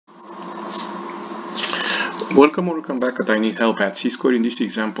Welcome back at I Need Help at C-Square. In this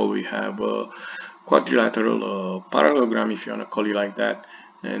example we have a quadrilateral parallelogram, if you want to call it like that,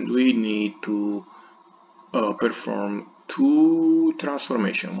 and we need to perform two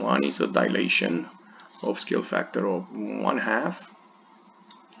transformations. One is a dilation of scale factor of 1/2,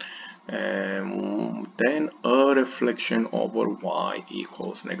 and then a reflection over y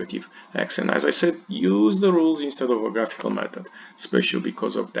equals -x. And as I said, use the rules instead of a graphical method, especially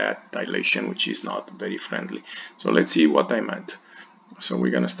because of that dilation, which is not very friendly. So let's see what I meant. So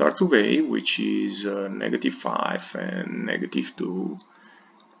we're going to start with a, which is -5 and -2,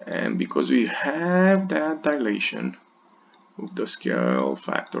 and because we have that dilation with the scale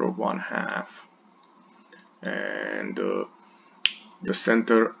factor of 1/2, and the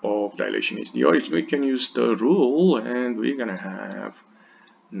center of dilation is the origin, we can use the rule, and we're gonna have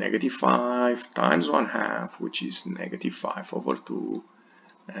 -5 times 1/2, which is -5/2,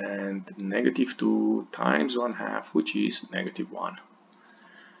 and -2 times 1/2, which is -1.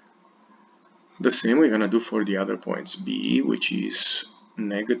 The same we're gonna do for the other points, b, which is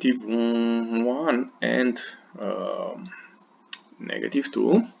 -1 and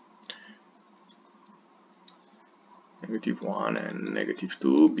 -2. -1 and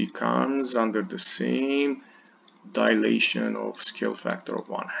 -2 becomes under the same dilation of scale factor of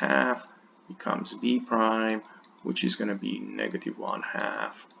 1/2, becomes b prime, which is going to be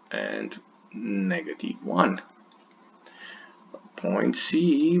 -1/2 and -1. Point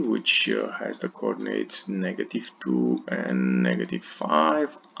C, which has the coordinates -2 and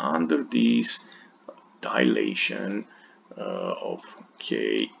 -5, under this dilation of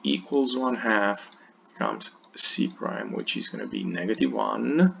k equals 1/2, becomes c prime, which is going to be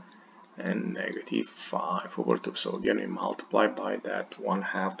 -1 and -5/2. So again, we multiply by that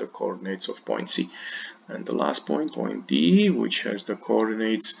 1/2 the coordinates of point C. And the last point, point D, which has the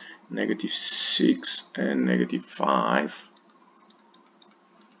coordinates -6 and -5,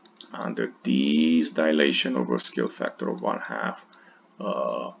 under this dilation over scale factor of 1/2,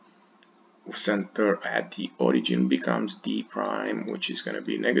 center at the origin becomes d prime, which is going to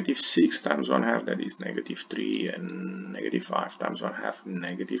be -6 times 1/2, that is -3, and -5 times 1/2,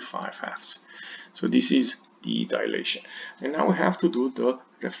 -5/2. So this is the dilation. And now we have to do the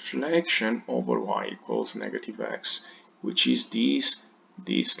reflection over y equals -x, which is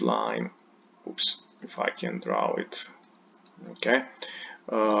this line. Oops, if I can draw it. Okay.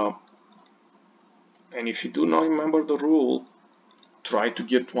 And if you do not remember the rule, try to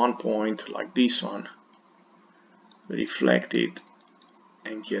get one point like this one, reflect it,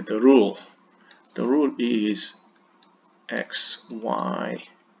 and get the rule. The rule is xy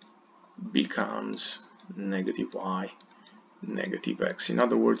becomes -y, -x. In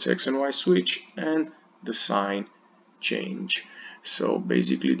other words, x and y switch and the sign change. So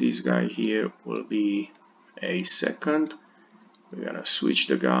basically this guy here will be a second. We're gonna switch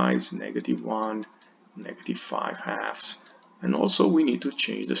the guys, -1, -5/2. And also we need to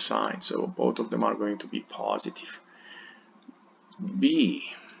change the sign, so both of them are going to be positive. B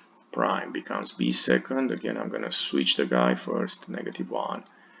prime becomes b second. Again, I'm going to switch the guy first, -1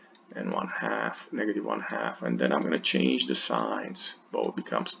 and 1/2, -1/2, and then I'm going to change the signs, both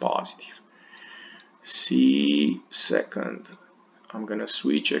becomes positive. C second, I'm going to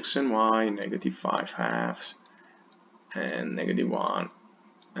switch x and y, -5/2 and -1,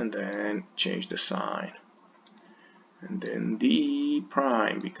 and then change the sign. And then d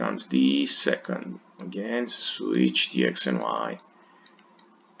prime becomes d second. Again, switch the x and y,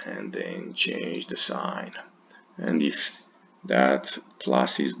 and then change the sign. And if that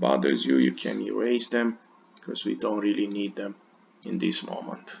pluses bothers you, you can erase them, because we don't really need them in this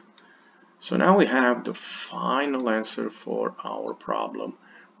moment. So now we have the final answer for our problem.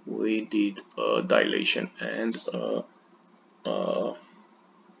 We did a dilation and a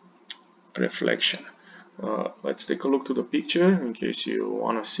reflection. Let's take a look to the picture in case you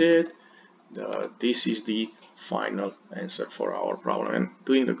want to see it. This is the final answer for our problem, and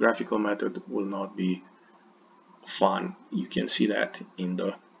doing the graphical method will not be fun. You can see that in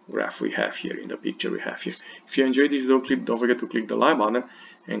the graph we have here, in the picture we have here. If you enjoyed this video clip, don't forget to click the like button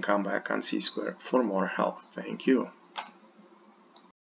and come back on C-Square for more help. Thank you.